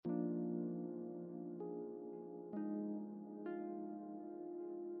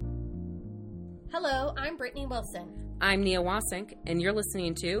Hello, I'm Brittany Wilson. I'm Nia Wasink, and you're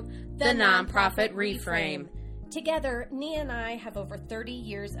listening to The Nonprofit Reframe. Together, Nia and I have over 30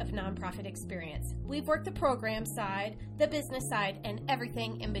 years of nonprofit experience. We've worked the program side, the business side, and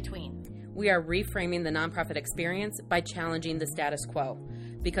everything in between. We are reframing the nonprofit experience by challenging the status quo,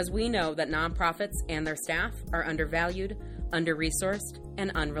 because we know that nonprofits and their staff are undervalued, under-resourced, and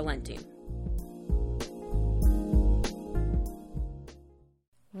unrelenting.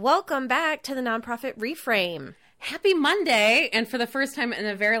 Welcome back to the Nonprofit Reframe. Happy Monday, and for the first time in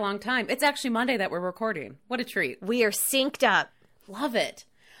a very long time, it's actually Monday that we're recording. What a treat. We are synced up. Love it.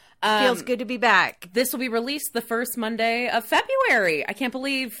 Feels good to be back. This will be released the first Monday of February. I can't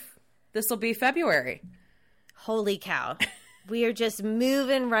believe this will be February. Holy cow. We are just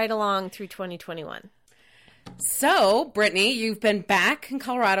moving right along through 2021. So, Brittany, you've been back in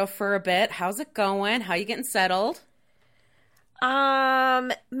Colorado for a bit. How's it going? How are you getting settled?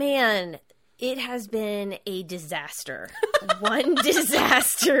 Man, it has been a disaster. One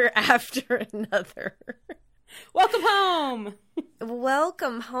disaster after another. Welcome home.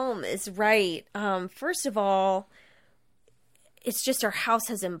 Welcome home is right. First of all, it's just our house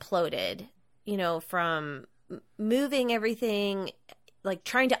has imploded, from moving everything, like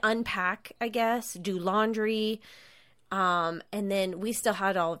trying to unpack, I guess, do laundry. And then we still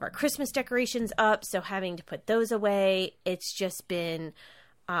had all of our Christmas decorations up, so having to put those away. It's just been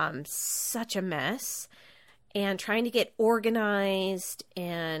such a mess. And trying to get organized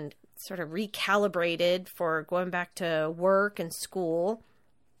and sort of recalibrated for going back to work and school.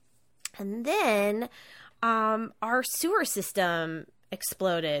 And then our sewer system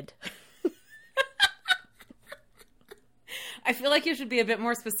exploded. I feel like you should be a bit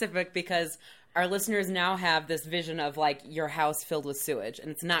more specific because our listeners now have this vision of like your house filled with sewage,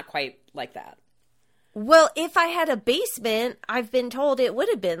 and it's not quite like that. Well, if I had a basement, I've been told it would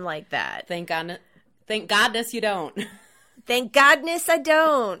have been like that. Thank goodness you don't. Thank goodness I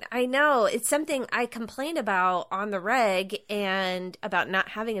don't. I know. It's something I complain about on the reg and about not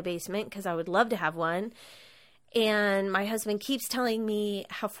having a basement because I would love to have one. And my husband keeps telling me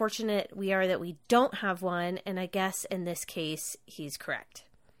how fortunate we are that we don't have one. And I guess in this case, he's correct.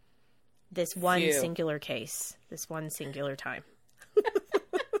 This one singular case. This one singular time.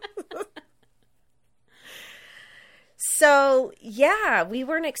 So, yeah, we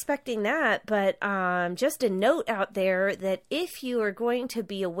weren't expecting that, but just a note out there that if you are going to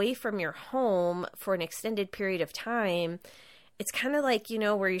be away from your home for an extended period of time, it's kind of like,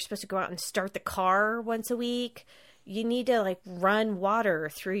 where you're supposed to go out and start the car once a week. You need to, run water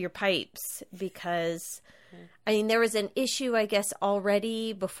through your pipes because, there was an issue, I guess,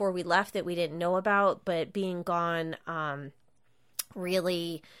 already before we left that we didn't know about, but being gone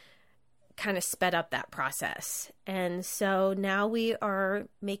really kind of sped up that process. And so now we are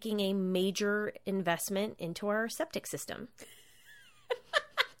making a major investment into our septic system.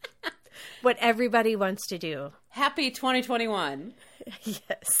 What everybody wants to do. Happy 2021.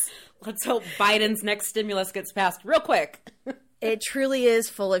 Yes. Let's hope Biden's next stimulus gets passed real quick. It truly is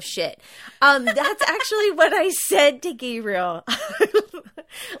full of shit. That's actually what I said to Gabriel.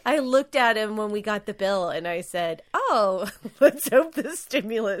 I looked at him when we got the bill and I said, oh, let's hope the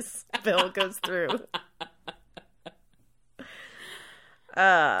stimulus bill goes through.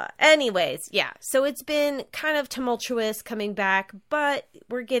 Anyways, yeah. So it's been kind of tumultuous coming back, but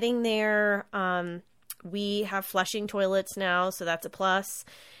we're getting there. We have flushing toilets now, so that's a plus.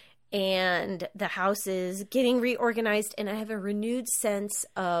 And the house is getting reorganized, and I have a renewed sense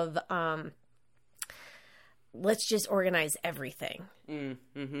of let's just organize everything.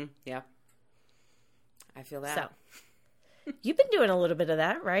 Yeah. I feel that. So, you've been doing a little bit of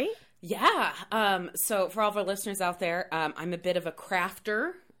that, right? Yeah. So for all of our listeners out there, I'm a bit of a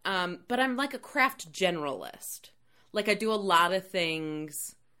crafter, but I'm like a craft generalist. Like I do a lot of things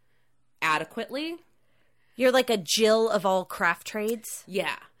adequately. You're like a Jill of all craft trades?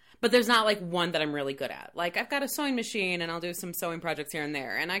 Yeah. But there's not like one that I'm really good at. Like I've got a sewing machine and I'll do some sewing projects here and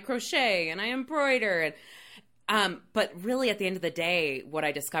there. And I crochet and I embroider. And, but really at the end of the day, what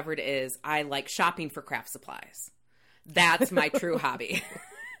I discovered is I like shopping for craft supplies. That's my true hobby.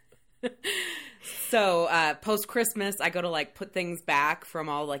 So post-Christmas, I go to like put things back from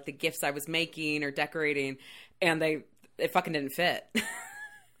all like the gifts I was making or decorating. And it fucking didn't fit.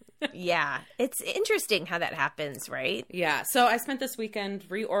 Yeah. It's interesting how that happens, right? Yeah. So I spent this weekend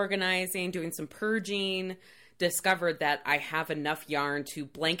reorganizing, doing some purging, discovered that I have enough yarn to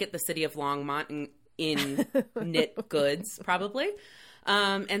blanket the city of Longmont in knit goods, probably.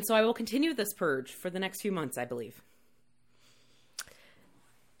 And so I will continue this purge for the next few months, I believe.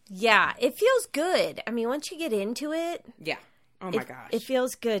 Yeah, it feels good. I mean, once you get into it. Yeah. Oh my gosh. It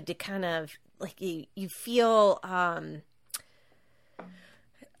feels good to kind of like you feel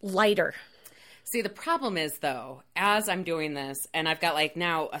lighter. See, the problem is, though, as I'm doing this, and I've got like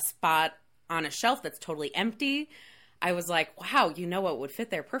now a spot on a shelf that's totally empty, I was like, wow, you know what would fit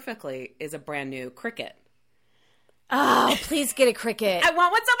there perfectly is a brand new Cricut. Oh, please get a Cricut. I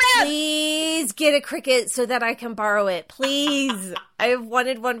want one so bad. Please get a Cricut so that I can borrow it. Please. I have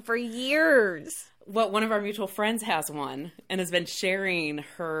wanted one for years. Well, one of our mutual friends has one and has been sharing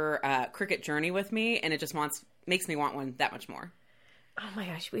her Cricut journey with me, and it just makes me want one that much more. Oh my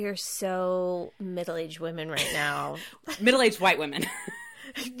gosh, we are so middle-aged women right now. Middle-aged white women.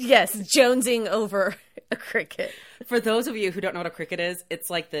 Yes, jonesing over a Cricut. For those of you who don't know what a Cricut is, it's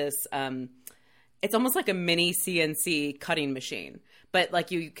like this, it's almost like a mini CNC cutting machine. But like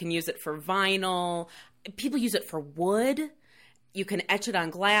you can use it for vinyl. People use it for wood. You can etch it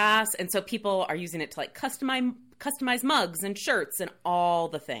on glass. And so people are using it to like customize mugs and shirts and all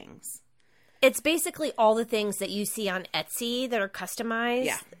the things. It's basically all the things that you see on Etsy that are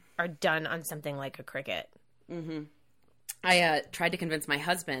customized are done on something like a Cricut. Mm-hmm. I tried to convince my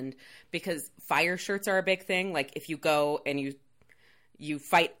husband because fire shirts are a big thing. Like if you go and you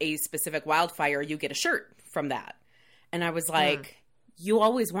fight a specific wildfire, you get a shirt from that. And I was like, you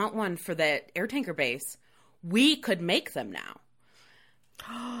always want one for the air tanker base. We could make them now.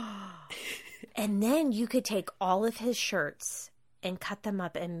 And then you could take all of his shirts and cut them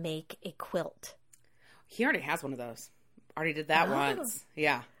up and make a quilt. He already has one of those. Already did that once.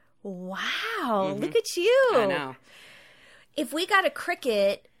 Yeah. Wow. Look at you. I know. If we got a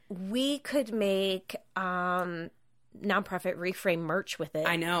Cricut, we could make nonprofit reframe merch with it.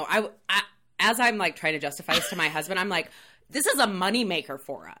 I know. I as I'm like trying to justify this to my husband, I'm like, this is a moneymaker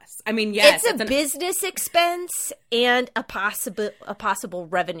for us. I mean, yes. It's a business expense and a possible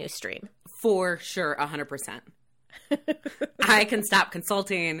revenue stream. For sure, 100%. I can stop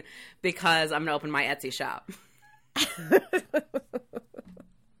consulting because I'm going to open my Etsy shop.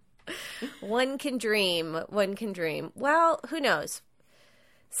 One can dream. One can dream. Well, who knows?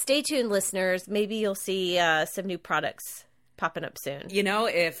 Stay tuned, listeners. Maybe you'll see some new products popping up soon. You know,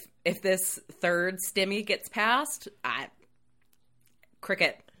 if this third stimmy gets passed,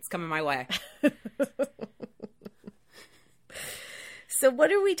 Cricut, it's coming my way. So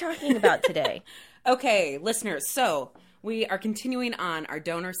what are we talking about today? Okay, listeners, so we are continuing on our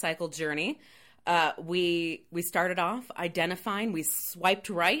donor cycle journey. We started off identifying, we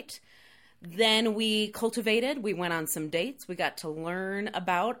swiped right, then we cultivated, we went on some dates, we got to learn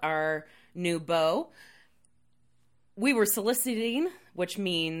about our new beau. We were soliciting, which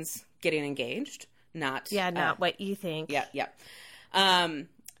means getting engaged, not what you think. Yeah. Then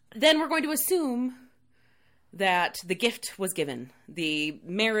we're going to assume that the gift was given, the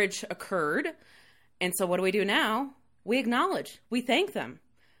marriage occurred. And so what do we do now? We acknowledge. We thank them.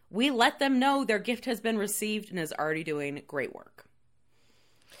 We let them know their gift has been received and is already doing great work.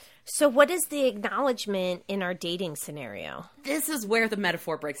 So what is the acknowledgement in our dating scenario? This is where the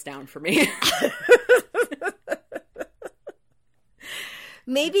metaphor breaks down for me.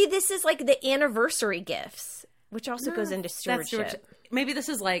 Maybe this is like the anniversary gifts, which also goes into stewardship. Maybe this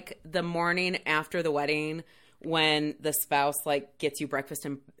is like the morning after the wedding when the spouse like gets you breakfast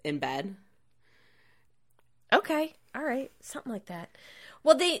in bed. Okay. All right. Something like that.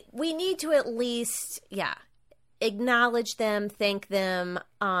 Well, we need to at least, acknowledge them, thank them.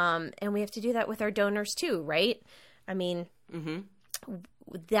 And we have to do that with our donors too, right? I mean,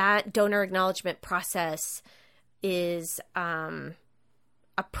 that donor acknowledgement process is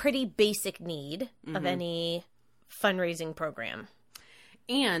a pretty basic need of any fundraising program.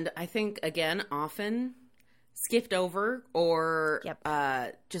 And I think, again, often skipped over or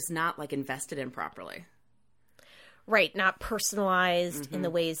just not like invested in properly. Right, not personalized in the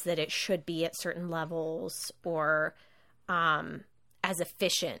ways that it should be at certain levels or as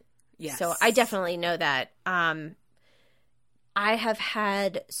efficient. Yes. So I definitely know that. I have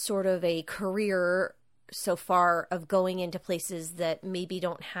had sort of a career so far of going into places that maybe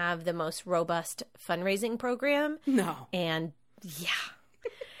don't have the most robust fundraising program. No. And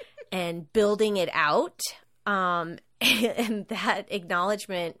and building it out. And that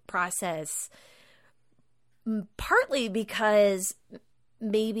acknowledgement process, partly because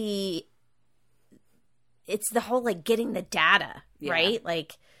maybe it's the whole like getting the data, right?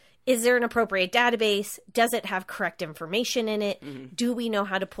 Like, is there an appropriate database? Does it have correct information in it? Do we know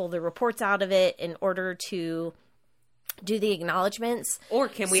how to pull the reports out of it in order to do the acknowledgments? Or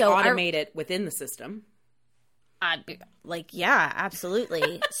can we automate it within the system?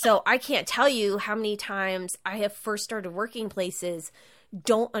 Absolutely. So I can't tell you how many times I have first started working places,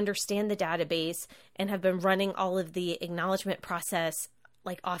 don't understand the database, and have been running all of the acknowledgement process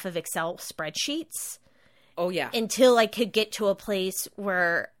like off of Excel spreadsheets. Oh, yeah. Until I could get to a place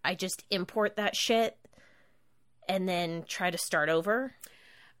where I just import that shit and then try to start over.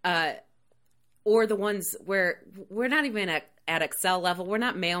 Or the ones where we're not even at Excel level. We're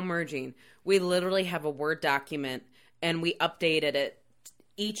not mail merging. We literally have a Word document, and we updated it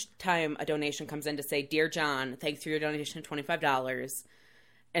each time a donation comes in to say, Dear John, thanks for your donation of $25,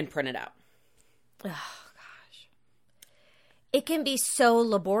 and print it out. Oh, gosh. It can be so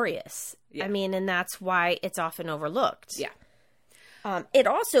laborious. Yeah. I mean, and that's why it's often overlooked. Yeah. It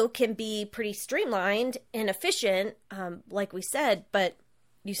also can be pretty streamlined and efficient, like we said, but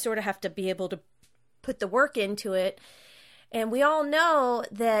you sort of have to be able to put the work into it. And we all know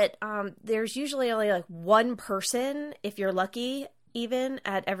that there's usually only like one person, if you're lucky, even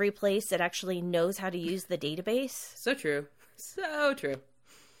at every place that actually knows how to use the database. So true. So true.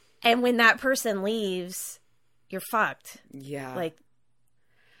 And when that person leaves, you're fucked. Yeah. Like,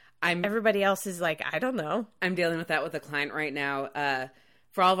 everybody else is like, I don't know. I'm dealing with that with a client right now.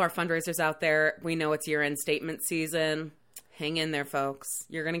 For all of our fundraisers out there, we know it's year-end statement season. Hang in there, folks.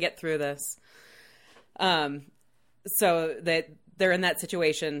 You're going to get through this. So that they're in that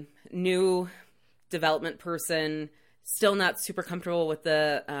situation. New development person, still not super comfortable with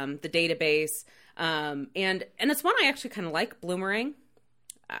the database. And it's one I actually kind of like, Bloomerang.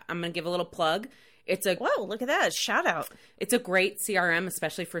 I'm going to give a little plug. Whoa, look at that. Shout out. It's a great CRM,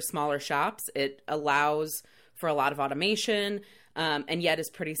 especially for smaller shops. It allows for a lot of automation, and yet is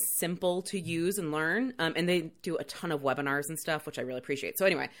pretty simple to use and learn. And they do a ton of webinars and stuff, which I really appreciate. So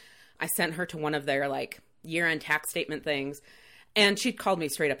anyway, I sent her to one of their like year-end tax statement things, and she called me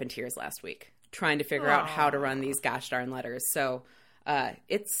straight up in tears last week, trying to figure out how to run these gosh darn letters. So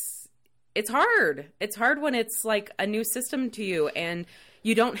it's hard. It's hard when it's like a new system to you, and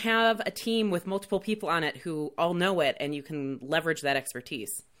you don't have a team with multiple people on it who all know it, and you can leverage that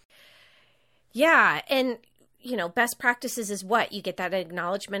expertise. Yeah. And, best practices is what? You get that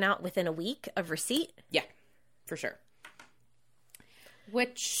acknowledgement out within a week of receipt? Yeah, for sure.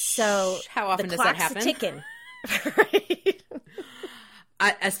 So how often does that happen? The clock's ticking.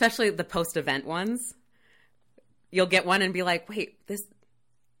 Right? Especially the post-event ones. You'll get one and be like, wait,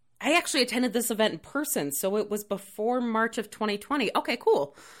 I actually attended this event in person, so it was before March of 2020. Okay,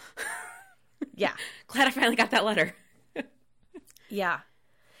 cool. Yeah. Glad I finally got that letter. Yeah.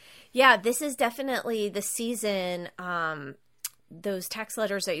 Yeah, this is definitely the season, those tax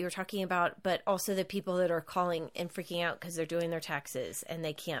letters that you were talking about, but also the people that are calling and freaking out because they're doing their taxes and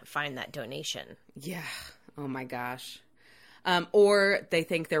they can't find that donation. Yeah. Oh, my gosh. Or they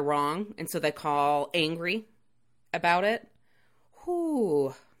think they're wrong, and so they call angry about it.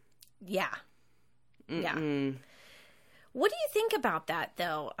 Whew. Yeah. Mm-mm. Yeah. What do you think about that,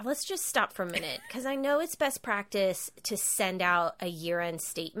 though? Let's just stop for a minute, because I know it's best practice to send out a year-end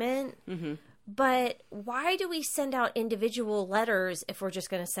statement, but why do we send out individual letters if we're just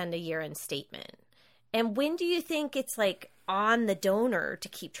going to send a year-end statement? And when do you think it's, like, on the donor to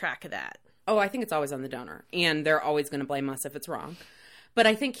keep track of that? Oh, I think it's always on the donor, and they're always going to blame us if it's wrong. But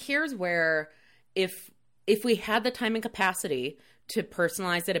I think here's where if we had the time and capacity to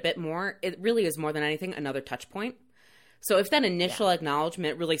personalize it a bit more, it really is more than anything another touch point. So if that initial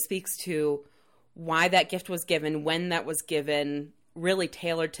acknowledgement really speaks to why that gift was given, when that was given, really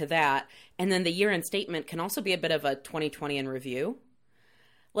tailored to that, and then the year-end statement can also be a bit of a 2020 in review.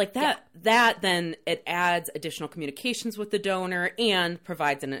 Like that, then it adds additional communications with the donor and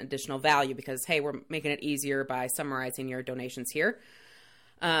provides an additional value because, hey, we're making it easier by summarizing your donations here.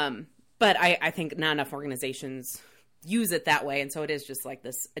 But I think not enough organizations use it that way. And so it is just like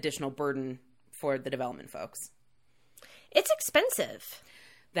this additional burden for the development folks. It's expensive.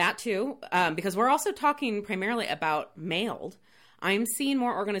 That too, because we're also talking primarily about mailed. I'm seeing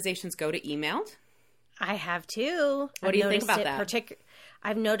more organizations go to emailed. I have too. What do you think about that?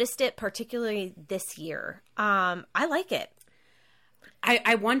 I've noticed it particularly this year. I like it.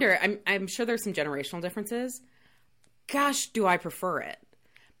 I wonder, I'm sure there's some generational differences. Gosh, do I prefer it?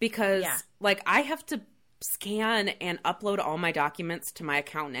 Because like I have to scan and upload all my documents to my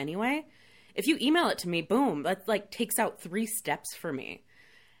accountant anyway. If you email it to me, boom, that like takes out 3 steps for me.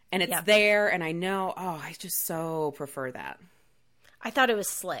 And it's there and I know, I just so prefer that. I thought it was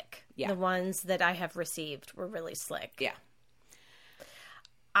slick. Yeah. The ones that I have received were really slick. Yeah.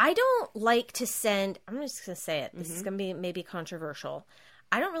 I don't like to send, I'm just going to say it. This is going to be maybe controversial.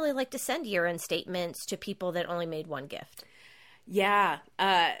 I don't really like to send year-end statements to people that only made one gift. Yeah.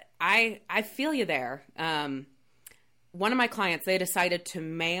 I feel you there. One of my clients, they decided to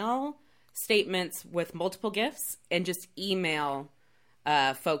mail statements with multiple gifts and just email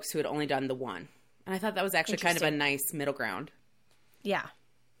folks who had only done the one. And I thought that was actually kind of a nice middle ground. Yeah.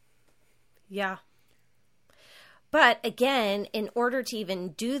 Yeah. But again, in order to even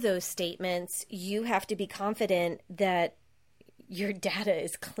do those statements, you have to be confident that your data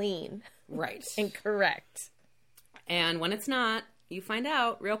is clean. Right. And correct. And when it's not, you find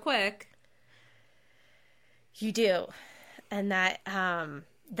out real quick. You do. And that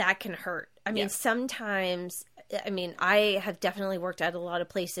can hurt. I mean, sometimes, I have definitely worked at a lot of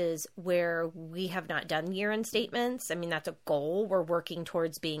places where we have not done year-end statements. I mean, that's a goal. We're working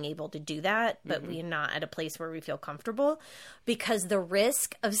towards being able to do that, but we're not at a place where we feel comfortable, because the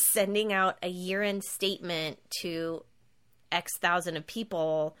risk of sending out a year-end statement to X thousand of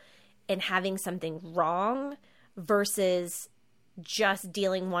people and having something wrong versus just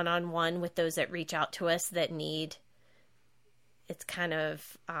dealing one-on-one with those that reach out to us that need, it's kind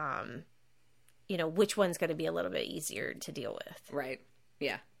of, which one's going to be a little bit easier to deal with. Right.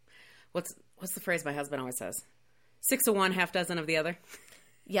 Yeah. What's the phrase my husband always says? 6 of one, half dozen of the other.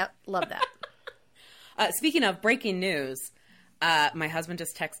 Yep. Love that. Speaking of breaking news, my husband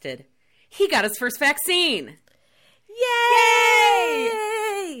just texted, he got his first vaccine. Yay!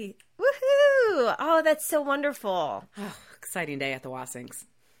 Woohoo! Oh, that's so wonderful. Oh, exciting day at the Wassings.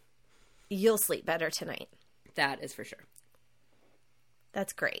 You'll sleep better tonight. That is for sure.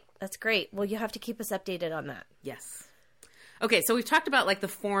 That's great. That's great. Well, you have to keep us updated on that. Yes. Okay, so we've talked about like the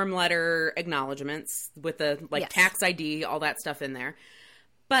form letter acknowledgements with the tax ID, all that stuff in there.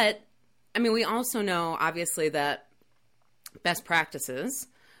 But, I mean, we also know, obviously, that best practices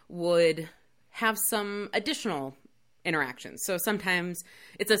would have some additional interactions. So sometimes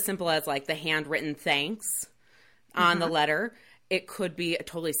it's as simple as like the handwritten thanks on the letter. It could be a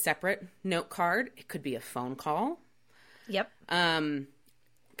totally separate note card. It could be a phone call. Yep.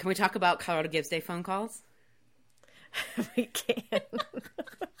 Can we talk about Colorado Gives Day phone calls? We can.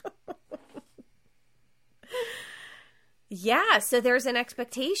 Yeah, so there's an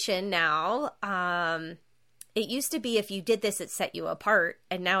expectation now. It used to be if you did this, it set you apart.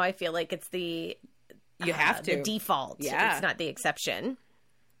 And now I feel like it's you have to. The default. Yeah. It's not the exception.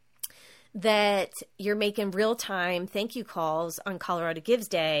 That you're making real-time thank you calls on Colorado Gives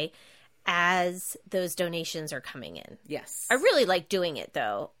Day as those donations are coming in. Yes. I really like doing it,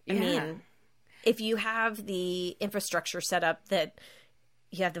 though. Yeah. I mean, if you have the infrastructure set up that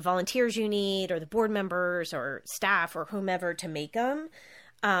you have the volunteers you need or the board members or staff or whomever to make them,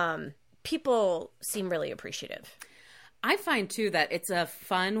 people seem really appreciative. I find, too, that it's a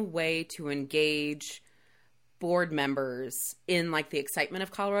fun way to engage board members in, like, the excitement of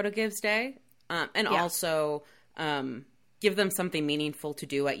Colorado Gives Day and also give them something meaningful to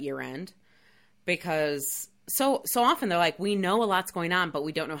do at year end, because so often they're like, we know a lot's going on, but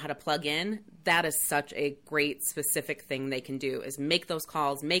we don't know how to plug in. That is such a great specific thing they can do, is make those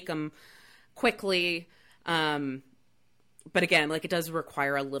calls, make them quickly. But again, like, it does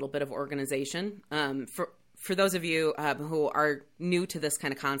require a little bit of organization. For those of you who are new to this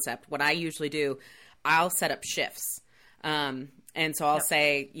kind of concept, what I usually do, I'll set up shifts. And so I'll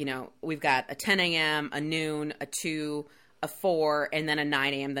say, we've got a 10 a.m., a noon, a 2, a 4, and then a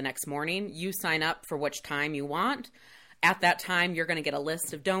 9 a.m. the next morning. You sign up for which time you want. At that time, you're going to get a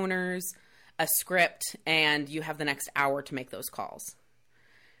list of donors, a script, and you have the next hour to make those calls.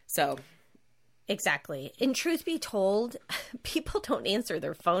 So. Exactly. And truth be told, people don't answer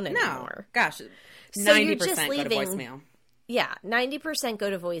their phone anymore. No. Gosh, so 90% go to voicemail. Yeah, 90% go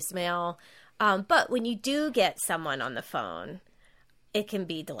to voicemail. But when you do get someone on the phone, it can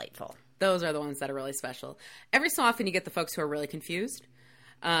be delightful. Those are the ones that are really special. Every so often you get the folks who are really confused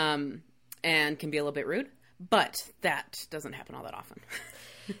and can be a little bit rude, but that doesn't happen all that often.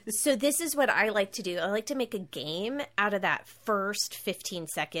 So this is what I like to do. I like to make a game out of that first 15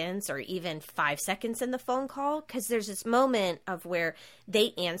 seconds or even 5 seconds in the phone call, because there's this moment of where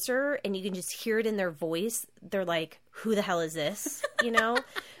they answer and you can just hear it in their voice. They're like, who the hell is this?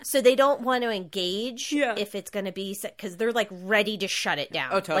 So they don't want to engage if it's going to be, because they're like ready to shut it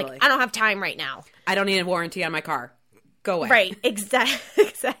down. Oh, totally. Like, I don't have time right now. I don't need a warranty on my car. Go away. Right.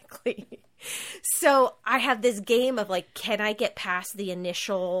 Exactly. So I have this game of like, can I get past the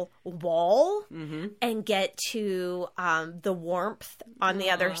initial wall and get to the warmth on the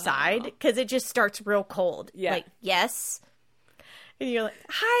other side? Because it just starts real cold. Yeah. Like, yes. And you're like,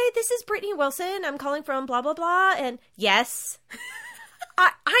 hi, this is Brittany Wilson. I'm calling from blah, blah, blah. And yes.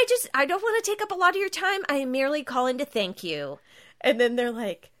 I don't want to take up a lot of your time. I am merely calling to thank you. And then they're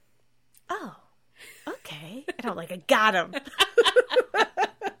like, oh, okay. And I'm like, I got him.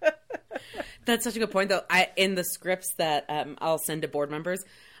 That's such a good point, though. In the scripts that I'll send to board members,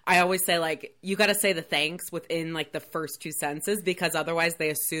 I always say, like, you got to say the thanks within, like, the first 2 sentences, because otherwise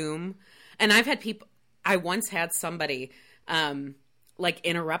they assume. And I've had people, I once had somebody like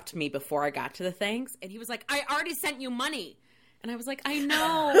interrupt me before I got to the thanks. And he was like, I already sent you money. And I was like, I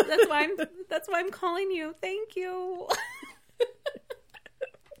know. That's why I'm calling you. Thank you.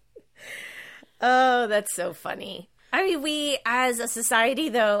 Oh, that's so funny. I mean, we as a society,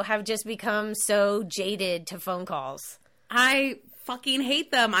 though, have just become so jaded to phone calls. I fucking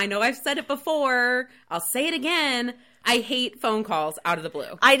hate them. I know I've said it before. I'll say it again. I hate phone calls out of the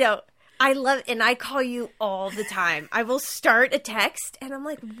blue. I know. I love, and I call you all the time. I will start a text and I'm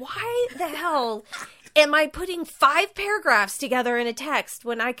like, why the hell am I putting 5 paragraphs together in a text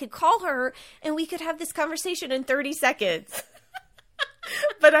when I could call her and we could have this conversation in 30 seconds?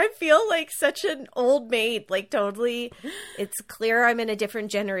 But I feel like such an old maid, like totally. It's clear I'm in a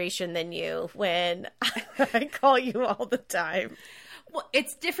different generation than you when I call you all the time. Well,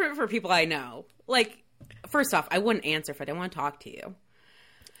 it's different for people I know. Like, first off, I wouldn't answer if I didn't want to talk to you.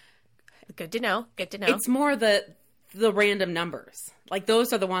 Good to know. Good to know. It's more the random numbers. Like,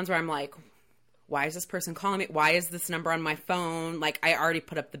 those are the ones where I'm like, why is this person calling me? Why is this number on my phone? Like, I already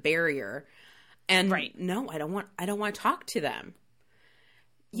put up the barrier. And right. No, I don't want to talk to them.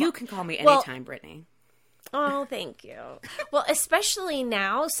 You can call me anytime, Brittany. Oh, thank you. Well, especially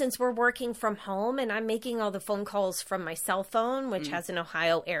now since we're working from home and I'm making all the phone calls from my cell phone, which has an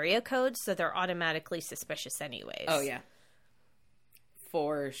Ohio area code, so they're automatically suspicious anyways. Oh, yeah.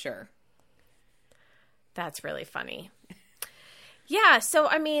 For sure. That's really funny. Yeah, so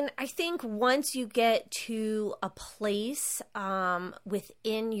I mean, I think once you get to a place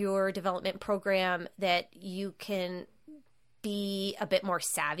within your development program that you can be a bit more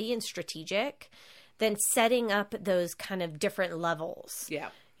savvy and strategic, then setting up those kind of different levels. Yeah.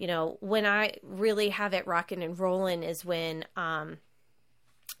 You know, when I really have it rocking and rolling is when,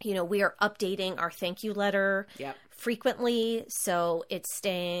 you know, we are updating our thank you letter frequently. So it's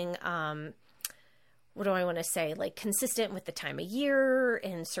staying, what do I want to say? Like consistent with the time of year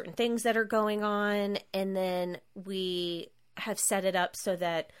and certain things that are going on. And then we have set it up so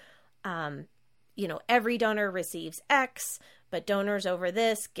that, you know, every donor receives X, but donors over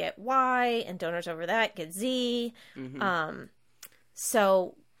this get Y, and donors over that get Z. Mm-hmm.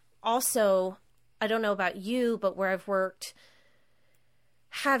 So also, I don't know about you, but where I've worked,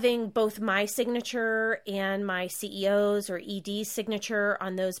 having both my signature and my CEO's or ED's signature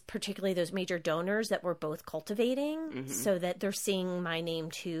on those, particularly those major donors that we're both cultivating, so that they're seeing my name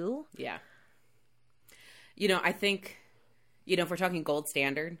too. Yeah. You know, I think, you know, if we're talking gold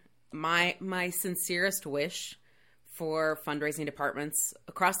standard, my sincerest wish for fundraising departments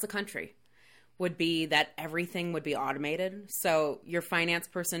across the country would be that everything would be automated. So your finance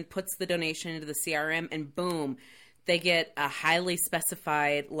person puts the donation into the CRM and boom, they get a highly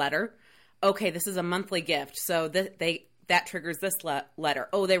specified letter. Okay, this is a monthly gift. So that triggers this letter.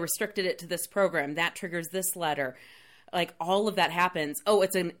 Oh, they restricted it to this program. That triggers this letter. Like all of that happens. Oh,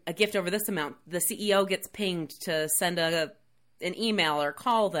 it's a gift over this amount. The CEO gets pinged to send an email or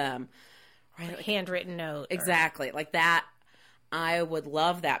call them. Right? Like, handwritten note. Exactly. Like that. I would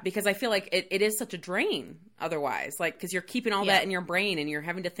love that because I feel like it is such a drain otherwise. Like, because you're keeping all that in your brain and you're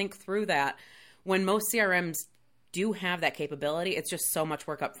having to think through that. When most CRMs do have that capability, it's just so much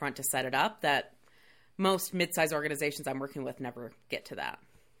work up front to set it up that most mid-sized organizations I'm working with never get to that.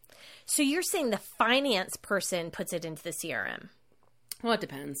 So you're saying the finance person puts it into the CRM? Well, it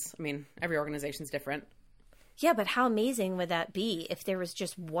depends. I mean, every organization's different. Yeah, but how amazing would that be if there was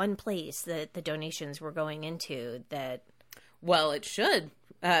just one place that the donations were going into that... Well, it should,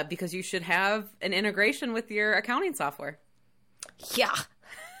 because you should have an integration with your accounting software. Yeah.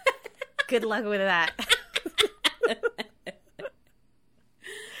 Good luck with that.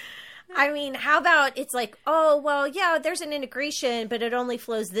 I mean, how about it's like, oh, well, yeah, there's an integration, but it only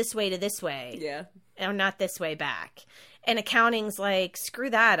flows this way to this way. Yeah. And not this way back. And accounting's like, screw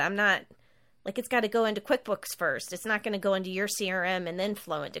that. I'm not... Like, it's got to go into QuickBooks first. It's not going to go into your CRM and then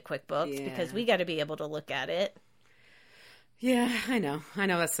flow into QuickBooks because we got to be able to look at it. Yeah, I know. I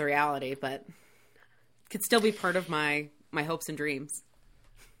know that's the reality, but it could still be part of my hopes and dreams.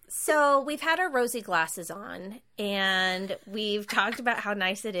 So we've had our rosy glasses on, and we've talked about how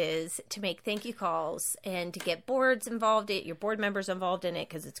nice it is to make thank you calls and to get boards involved, your board members involved in it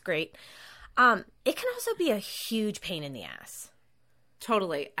because it's great. It can also be a huge pain in the ass.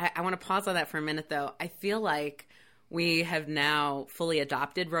 Totally. I want to pause on that for a minute, though. I feel like we have now fully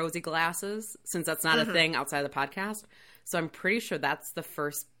adopted rosy glasses since that's not a thing outside of the podcast. So I'm pretty sure that's the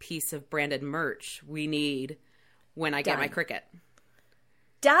first piece of branded merch we need when I get my Cricut.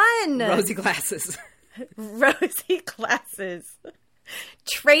 Done. Rosy glasses. Rosy glasses.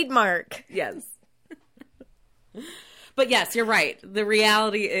 Trademark. Yes. But yes, you're right. The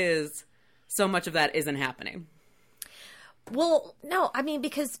reality is so much of that isn't happening. Well, no, I mean,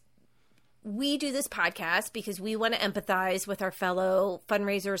 because we do this podcast because we want to empathize with our fellow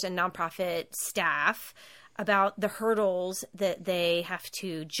fundraisers and nonprofit staff about the hurdles that they have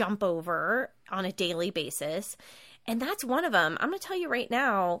to jump over on a daily basis. And that's one of them. I'm going to tell you right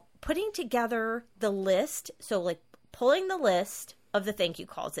now, putting together the list. So like pulling the list of the thank you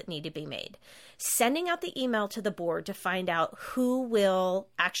calls that need to be made, sending out the email to the board to find out who will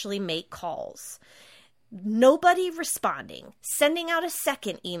actually make calls. Nobody responding, sending out a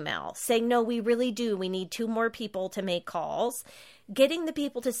second email saying, no, we really do. We need 2 more people to make calls, getting the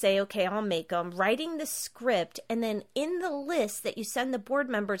people to say, okay, I'll make them, writing the script, and then in the list that you send the board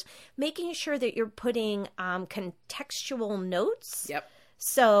members, making sure that you're putting contextual notes. Yep.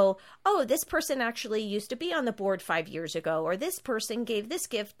 So, oh, this person actually used to be on the board 5 years ago, or this person gave this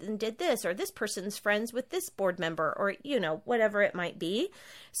gift and did this, or this person's friends with this board member, or, you know, whatever it might be,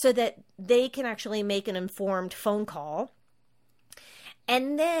 so that they can actually make an informed phone call.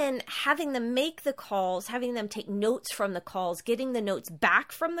 And then having them make the calls, having them take notes from the calls, getting the notes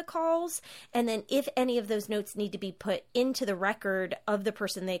back from the calls, and then if any of those notes need to be put into the record of the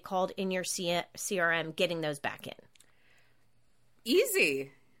person they called in your CRM, getting those back in.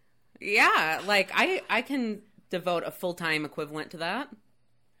 Easy. Yeah. Like I can devote a full-time equivalent to that.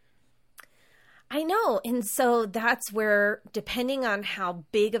 I know. And so that's where, depending on how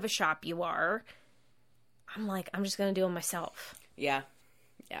big of a shop you are, I'm like, I'm just going to do them myself. Yeah.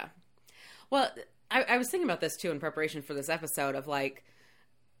 Yeah. Well, I was thinking about this too in preparation for this episode of like,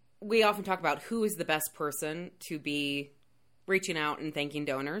 we often talk about who is the best person to be reaching out and thanking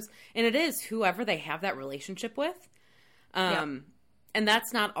donors. And it is whoever they have that relationship with. And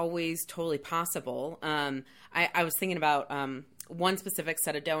that's not always totally possible. I was thinking about one specific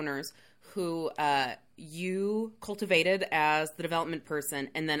set of donors who you cultivated as the development person,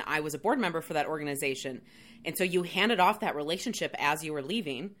 and then I was a board member for that organization. And so you handed off that relationship as you were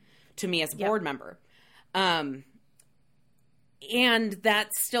leaving to me as a board member. And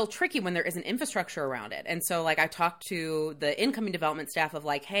that's still tricky when there isn't infrastructure around it. And so, like, I talked to the incoming development staff of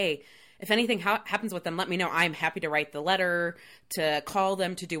like, hey, if anything happens with them, let me know. I'm happy to write the letter, to call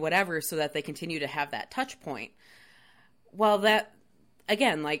them, to do whatever so that they continue to have that touch point. Well, that,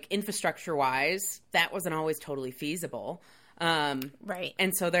 again, like infrastructure-wise, that wasn't always totally feasible. Right.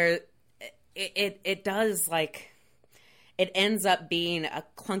 And so it does, like, it ends up being a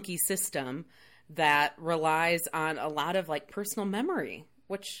clunky system that relies on a lot of, like, personal memory,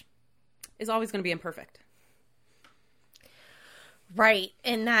 which is always going to be imperfect. Right.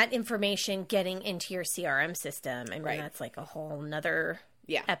 And that information getting into your CRM system, I mean, Right. that's like a whole nother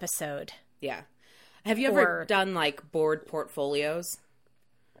episode. Yeah. Have you ever done like board portfolios?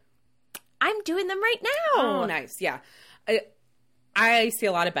 I'm doing them right now. Oh, nice. Yeah. I see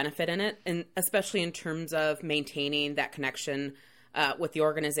a lot of benefit in it, and especially in terms of maintaining that connection with the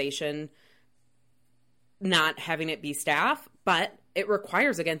organization, not having it be staff, but it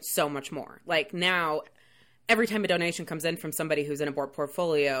requires, again, so much more. Like now, every time a donation comes in from somebody who's in a board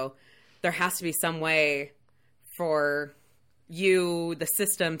portfolio, there has to be some way for you, the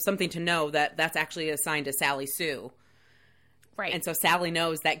system, something to know that that's actually assigned to Sally Sue. Right. And so Sally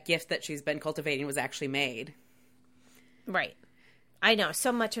knows that gift that she's been cultivating was actually made. Right. I know.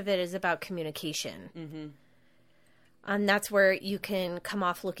 So much of it is about communication. Mm-hmm. And that's where you can come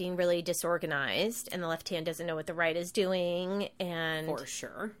off looking really disorganized and the left hand doesn't know what the right is doing. And for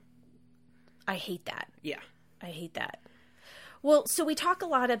sure. I hate that. Yeah. I hate that. Well, so we talk a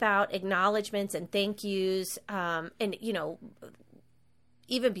lot about acknowledgments and thank yous. And, you know,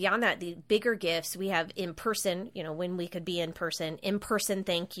 even beyond that, the bigger gifts we have in person, you know, when we could be in person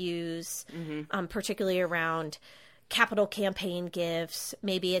thank yous, particularly around capital campaign gifts.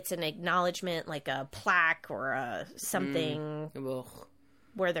 Maybe it's an acknowledgement like a plaque or something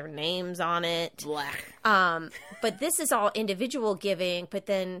where their name's on it. But this is all individual giving, but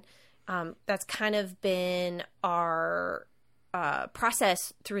then that's kind of been our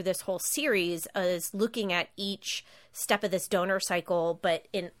process through this whole series is looking at each step of this donor cycle, but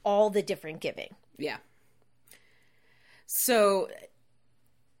in all the different giving. Yeah. So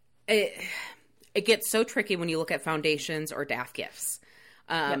it gets so tricky when you look at foundations or DAF gifts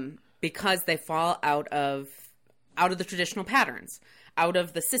because they fall out of the traditional patterns, out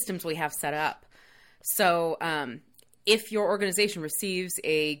of the systems we have set up. So if your organization receives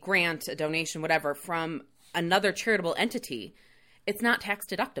a grant, a donation, whatever, from another charitable entity, it's not tax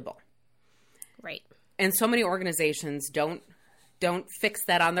deductible. Right. And so many organizations don't fix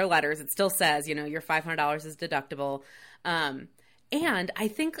that on their letters. It still says, you know, your $500 is deductible. And I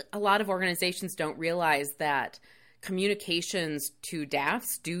think a lot of organizations don't realize that communications to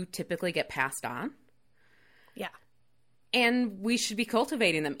DAFs do typically get passed on. Yeah. And we should be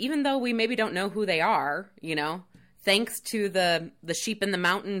cultivating them, even though we maybe don't know who they are, you know. Thanks to the Sheep in the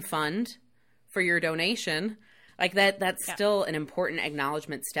Mountain Fund for your donation. Like that's still an important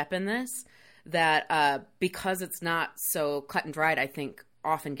acknowledgement step in this that because it's not so cut and dried, I think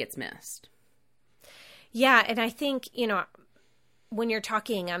often gets missed. Yeah, and I think, you know, when you're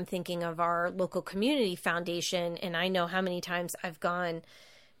talking, I'm thinking of our local community foundation, and I know how many times I've gone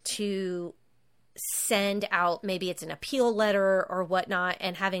to send out, maybe it's an appeal letter or whatnot,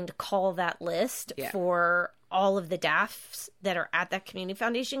 and having to call that list for all of the DAFs that are at that community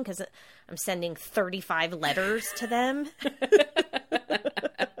foundation, because I'm sending 35 letters to them.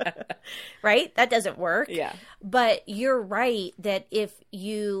 Right? That doesn't work. Yeah. But you're right that if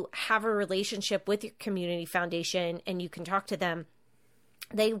you have a relationship with your community foundation and you can talk to them,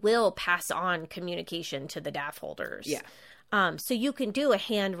 they will pass on communication to the DAF holders. Yeah. So you can do a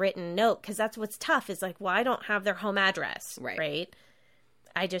handwritten note, because that's what's tough is like, well, I don't have their home address, right?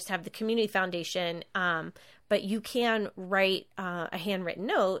 I just have the community foundation. But you can write a handwritten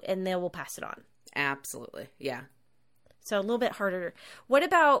note and they will pass it on. Absolutely. Yeah. So a little bit harder. What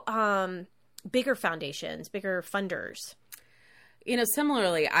about bigger foundations, bigger funders? You know,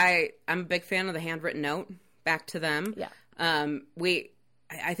 similarly, I'm a big fan of the handwritten note back to them. Yeah.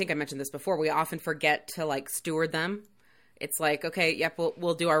 I think I mentioned this before. We often forget to like steward them. It's like, okay, yep,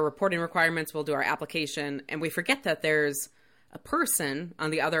 we'll do our reporting requirements, we'll do our application, and we forget that there's a person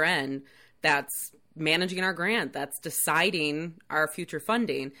on the other end that's managing our grant, that's deciding our future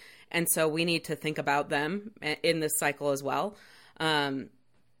funding. And so we need to think about them in this cycle as well. And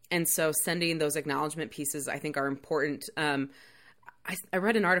so sending those acknowledgement pieces, I think, are important. I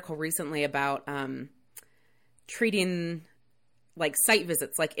read an article recently about treating like site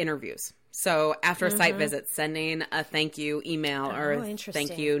visits like interviews. So after a site visit, sending a thank you email or a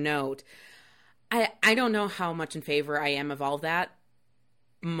thank you note. I don't know how much in favor I am of all that,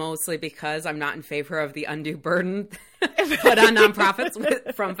 mostly because I'm not in favor of the undue burden put on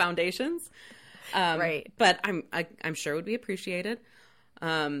nonprofits from foundations. Right. But I'm sure it would be appreciated.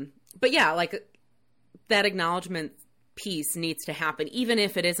 But yeah, like that acknowledgement piece needs to happen, even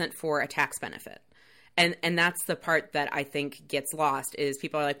if it isn't for a tax benefit. And that's the part that I think gets lost is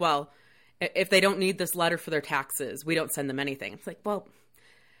people are like, well, if they don't need this letter for their taxes, we don't send them anything. It's like, well,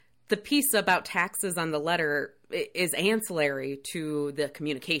 the piece about taxes on the letter is ancillary to the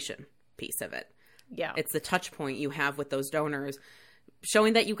communication piece of it. Yeah. It's the touch point you have with those donors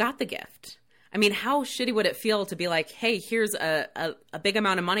showing that you got the gift. I mean, how shitty would it feel to be like, hey, here's a big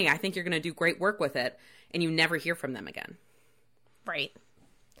amount of money. I think you're going to do great work with it. And you never hear from them again. Right.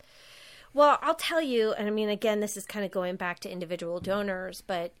 Well, I'll tell you, and I mean, again, this is kind of going back to individual donors,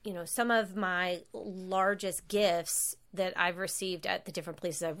 but, you know, some of my largest gifts that I've received at the different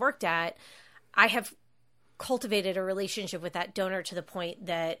places I've worked at, I have cultivated a relationship with that donor to the point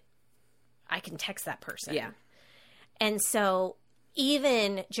that I can text that person. Yeah. And so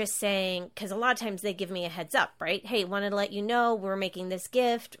even just saying, because a lot of times they give me a heads up, right? Hey, wanted to let you know we're making this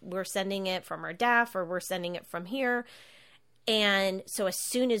gift. We're sending it from our DAF or we're sending it from here. And so as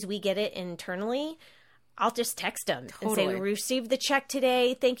soon as we get it internally, I'll just text them and say, we received the check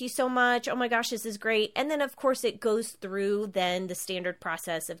today. Thank you so much. Oh my gosh, this is great. And then of course it goes through then the standard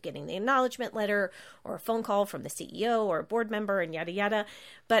process of getting the acknowledgement letter or a phone call from the CEO or a board member and yada, yada.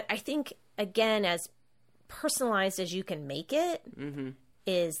 But I think, again, as personalized as you can make it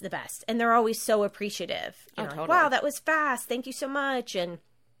is the best. And they're always so appreciative. You know, totally. Wow, that was fast. Thank you so much. And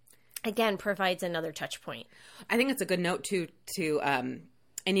again, provides another touch point. I think it's a good note to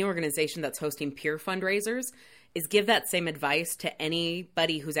any organization that's hosting peer fundraisers is give that same advice to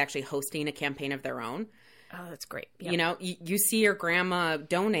anybody who's actually hosting a campaign of their own. Oh, that's great. Yep. You know, you see your grandma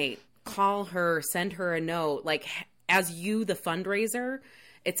donate, call her, send her a note. Like, as you, the fundraiser,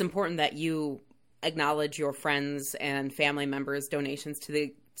 it's important that you acknowledge your friends and family members' donations to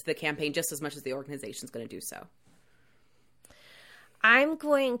the campaign just as much as the organization's going to do so. I'm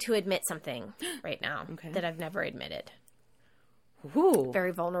going to admit something right now that I've never admitted. Ooh.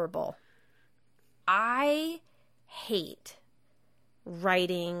 Very vulnerable. I hate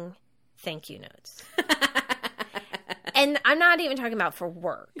writing thank you notes. And I'm not even talking about for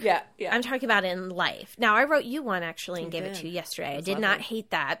work. Yeah. I'm talking about in life. Now, I wrote you one actually and gave it to you yesterday. I did not hate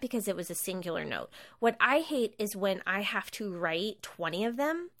that because it was a singular note. What I hate is when I have to write 20 of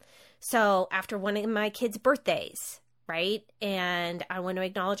them. So after one of my kids' birthdays, right? And I want to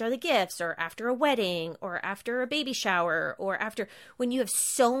acknowledge all the gifts, or after a wedding, or after a baby shower, or after when you have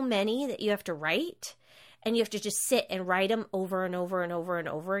so many that you have to write, and you have to just sit and write them over and over and over and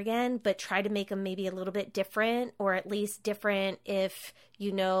over again, but try to make them maybe a little bit different, or at least different if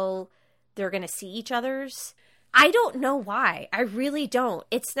you know they're going to see each other's. I don't know why. I really don't.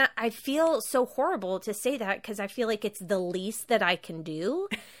 It's not, I feel so horrible to say that because I feel like it's the least that I can do.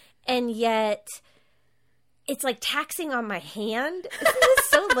 And yet it's like taxing on my hand. Isn't this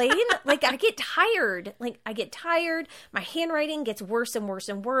so lame? Like I get tired. My handwriting gets worse and worse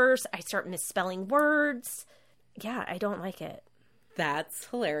and worse. I start misspelling words. Yeah, I don't like it. That's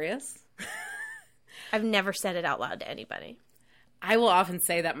hilarious. I've never said it out loud to anybody. I will often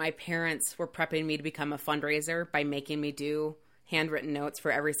say that my parents were prepping me to become a fundraiser by making me do handwritten notes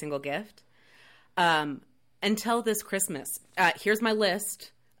for every single gift. Until this Christmas. Here's my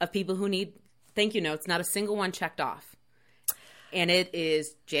list of people who need thank you notes. Not a single one checked off. And it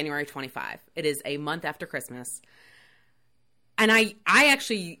is January 25. It is a month after Christmas. And I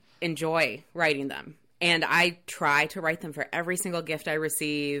actually enjoy writing them. And I try to write them for every single gift I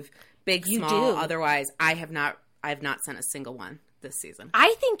receive, big, small. Otherwise, I have not sent a single one this season.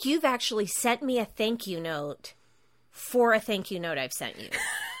 I think you've actually sent me a thank you note for a thank you note I've sent you.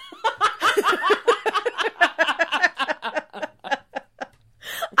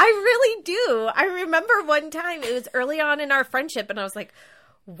 I really do. I remember one time, it was early on in our friendship, and I was like,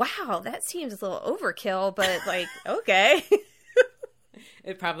 wow, that seems a little overkill, but like, okay.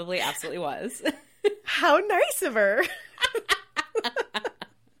 It probably absolutely was. How nice of her.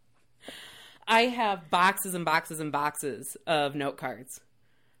 I have boxes and boxes and boxes of note cards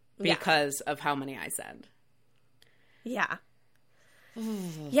because of how many I send. Yeah.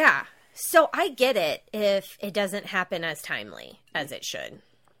 Yeah. So I get it if it doesn't happen as timely as it should.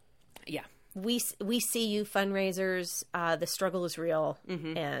 Yeah. We see you fundraisers. The struggle is real.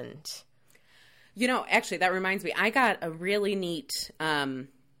 Mm-hmm. And you know, actually, that reminds me. I got a really neat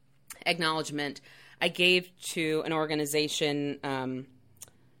acknowledgement I gave to an organization.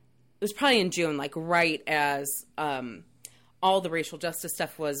 It was probably in June, like right as all the racial justice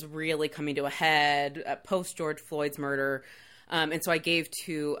stuff was really coming to a head, post George Floyd's murder. And so I gave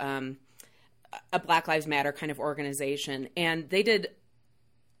to a Black Lives Matter kind of organization. And they did,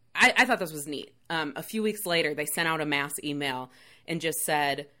 I thought this was neat. A few weeks later, they sent out a mass email and just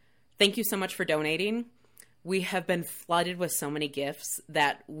said, thank you so much for donating. We have been flooded with so many gifts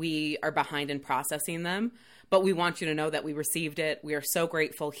that we are behind in processing them. But we want you to know that we received it. We are so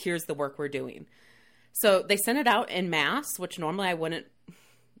grateful. Here's the work we're doing. So they sent it out en masse, which normally I wouldn't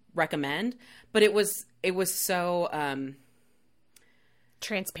recommend. But it was so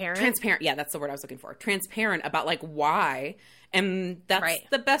transparent. Transparent. Yeah, that's the word I was looking for. Transparent about like why. And that's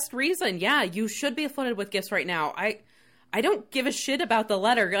the best reason. Yeah, you should be flooded with gifts right now. I don't give a shit about the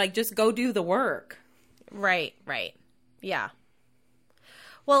letter. Like, just go do the work. Right. Yeah.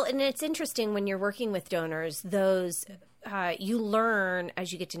 Well, and it's interesting when you're working with donors, those you learn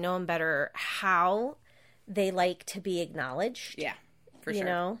as you get to know them better how they like to be acknowledged. Yeah, for sure. You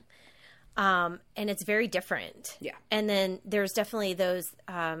know, and it's very different. Yeah. And then there's definitely those,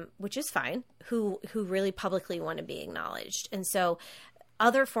 which is fine, who really publicly want to be acknowledged. And so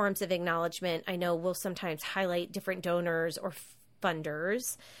other forms of acknowledgement, I know will sometimes highlight different donors or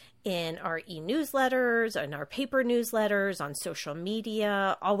funders in our e-newsletters, in our paper newsletters, on social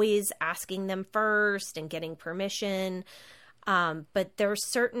media, always asking them first and getting permission. But there are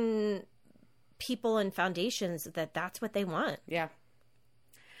certain people and foundations that's what they want. Yeah.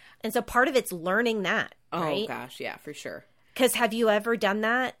 And so part of it's learning that, right? Oh, gosh, yeah, for sure. Because have you ever done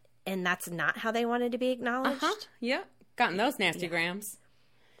that and that's not how they wanted to be acknowledged? Uh-huh, yeah. Gotten those nasty grams.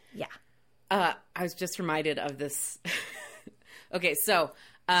 Yeah. I was just reminded of this. Okay, so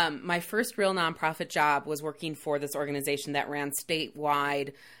my first real nonprofit job was working for this organization that ran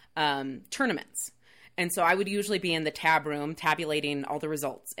statewide tournaments. And so I would usually be in the tab room tabulating all the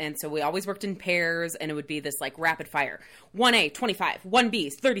results. And so we always worked in pairs, and it would be this like rapid fire. 1A, 25,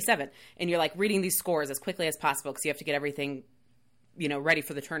 1B, 37. And you're like reading these scores as quickly as possible because you have to get everything, ready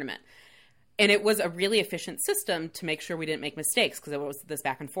for the tournament. And it was a really efficient system to make sure we didn't make mistakes because it was this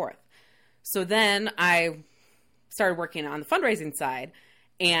back and forth. So then I started working on the fundraising side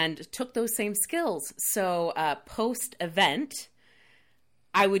and took those same skills. So post-event,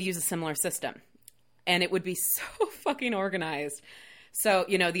 I would use a similar system. And it would be so fucking organized. So,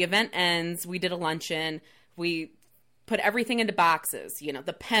 the event ends. We did a luncheon. We put everything into boxes.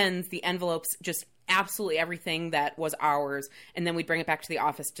 The pens, the envelopes, just absolutely everything that was ours. And then we'd bring it back to the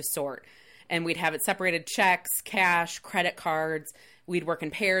office to sort. And we'd have it separated: checks, cash, credit cards. We'd work in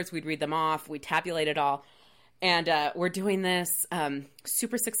pairs. We'd read them off. We'd tabulate it all. And we're doing this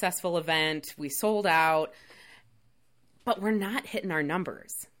super successful event. We sold out. But we're not hitting our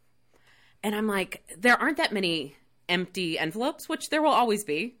numbers. And I'm like, there aren't that many empty envelopes, which there will always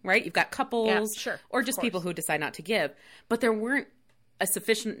be, right? You've got couples sure, or just people who decide not to give. But there weren't a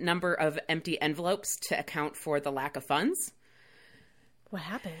sufficient number of empty envelopes to account for the lack of funds. What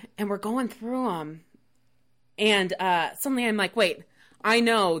happened? And we're going through them. And suddenly I'm like, wait, I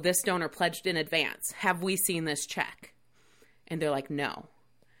know this donor pledged in advance. Have we seen this check? And they're like, no.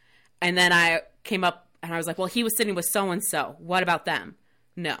 And then I came up and I was like, well, he was sitting with so-and-so. What about them?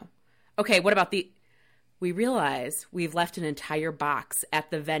 No. Okay, what about we realize we've left an entire box at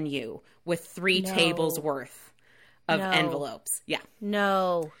the venue with 3 tables worth of envelopes. Yeah.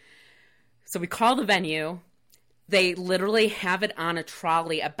 No. So we call the venue. They literally have it on a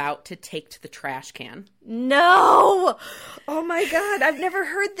trolley about to take to the trash can. No! Oh my God, I've never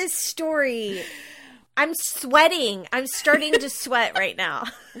heard this story. I'm sweating. I'm starting to sweat right now.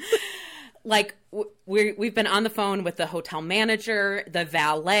 Like, we've been on the phone with the hotel manager, the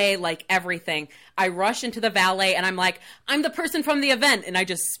valet, like everything. I rush into the valet and I'm like, I'm the person from the event. And I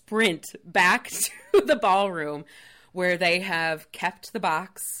just sprint back to the ballroom where they have kept the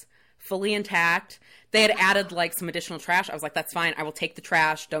box fully intact. They had added like some additional trash. I was like, that's fine. I will take the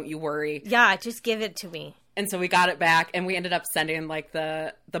trash. Don't you worry. Yeah, just give it to me. And so we got it back and we ended up sending like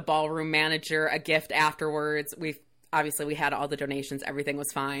the ballroom manager a gift afterwards. We had all the donations. Everything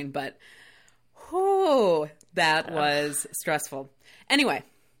was fine, but that was stressful. Anyway,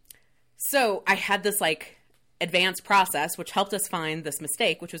 so I had this like advanced process, which helped us find this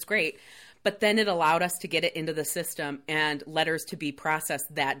mistake, which was great. But then it allowed us to get it into the system and letters to be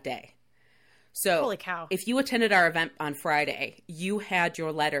processed that day. So holy cow. If you attended our event on Friday, you had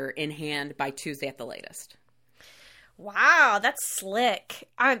your letter in hand by Tuesday at the latest. Wow, that's slick.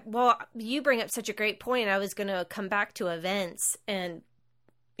 Well, you bring up such a great point. I was going to come back to events, and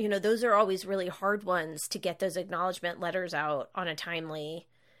you know, those are always really hard ones to get those acknowledgement letters out on a timely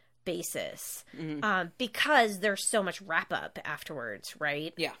basis, because there's so much wrap up afterwards,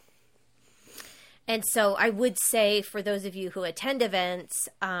 right? Yeah. And so I would say for those of you who attend events,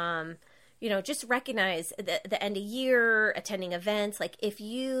 you know, just recognize the end of year, attending events. Like if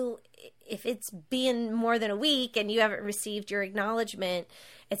it's been more than a week and you haven't received your acknowledgement,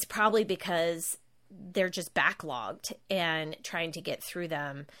 it's probably because they're just backlogged and trying to get through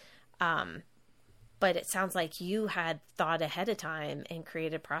them. But it sounds like you had thought ahead of time and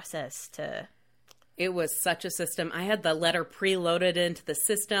created a process to... It was such a system. I had the letter preloaded into the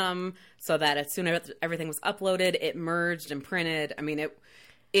system so that as soon as everything was uploaded, it merged and printed. I mean,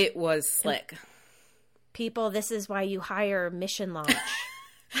 it was slick. People, this is why you hire Mission Launch.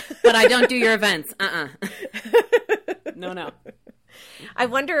 But I don't do your events. No. I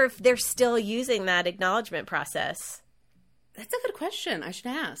wonder if they're still using that acknowledgement process. That's a good question. I should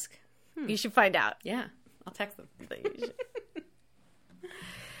ask. You should find out. Yeah. I'll text them.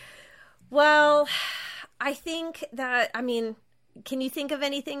 Well, I think that, I mean, can you think of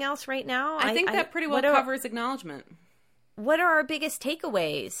anything else right now? I think that pretty well covers acknowledgement. What are our biggest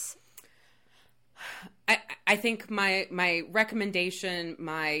takeaways? I think my recommendation,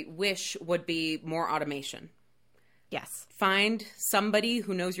 my wish would be more automation. Yes. Find somebody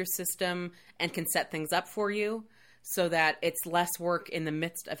who knows your system and can set things up for you so that it's less work in the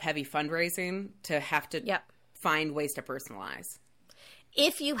midst of heavy fundraising to have to find ways to personalize.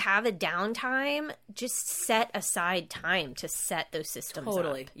 If you have a downtime, just set aside time to set those systems up.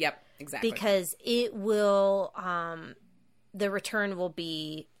 Totally. Yep, exactly. Because it will, the return will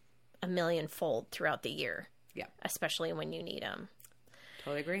be a millionfold throughout the year. Yeah. Especially when you need them.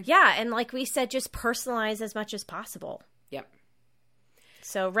 Totally agree. Yeah, and like we said, just personalize as much as possible. Yep.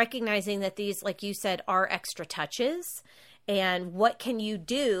 So recognizing that these, like you said, are extra touches, and what can you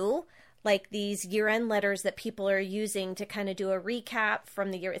do, like these year-end letters that people are using to kind of do a recap from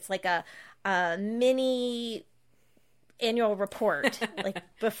the year. It's like a mini annual report, like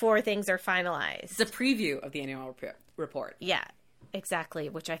before things are finalized. It's a preview of the annual report. Yeah, exactly,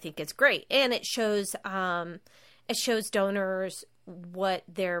 which I think is great. And it shows donors what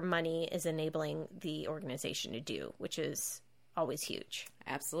their money is enabling the organization to do, which is always huge.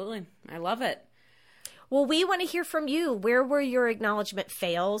 Absolutely. I love it. Well, we want to hear from you. Where were your acknowledgement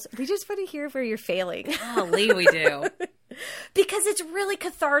fails? We just want to hear where you're failing. Golly, we do. Because it's really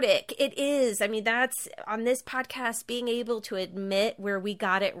cathartic. It is. I mean, that's on this podcast, being able to admit where we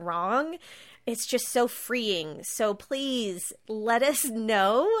got it wrong. It's just so freeing. So please let us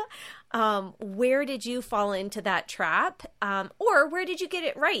know. Where did you fall into that trap? Or where did you get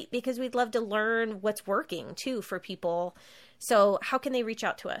it right? Because we'd love to learn what's working too for people. So how can they reach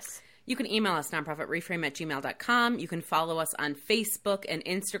out to us? You can email us, nonprofitreframe@gmail.com. You can follow us on Facebook and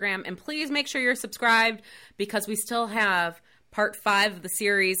Instagram. And please make sure you're subscribed because we still have part 5 of the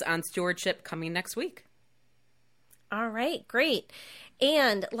series on stewardship coming next week. All right, great.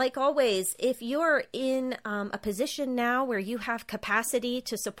 And like always, if you're in a position now where you have capacity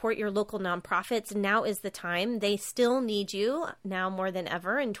to support your local nonprofits, now is the time. They still need you now more than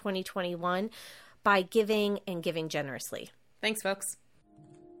ever in 2021 by giving and giving generously. Thanks, folks.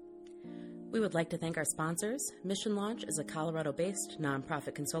 We would like to thank our sponsors. Mission Launch is a Colorado-based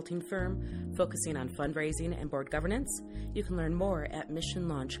nonprofit consulting firm focusing on fundraising and board governance. You can learn more at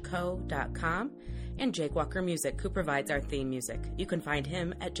missionlaunchco.com. And Jake Walker Music, who provides our theme music. You can find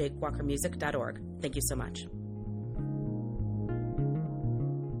him at jakewalkermusic.org. Thank you so much.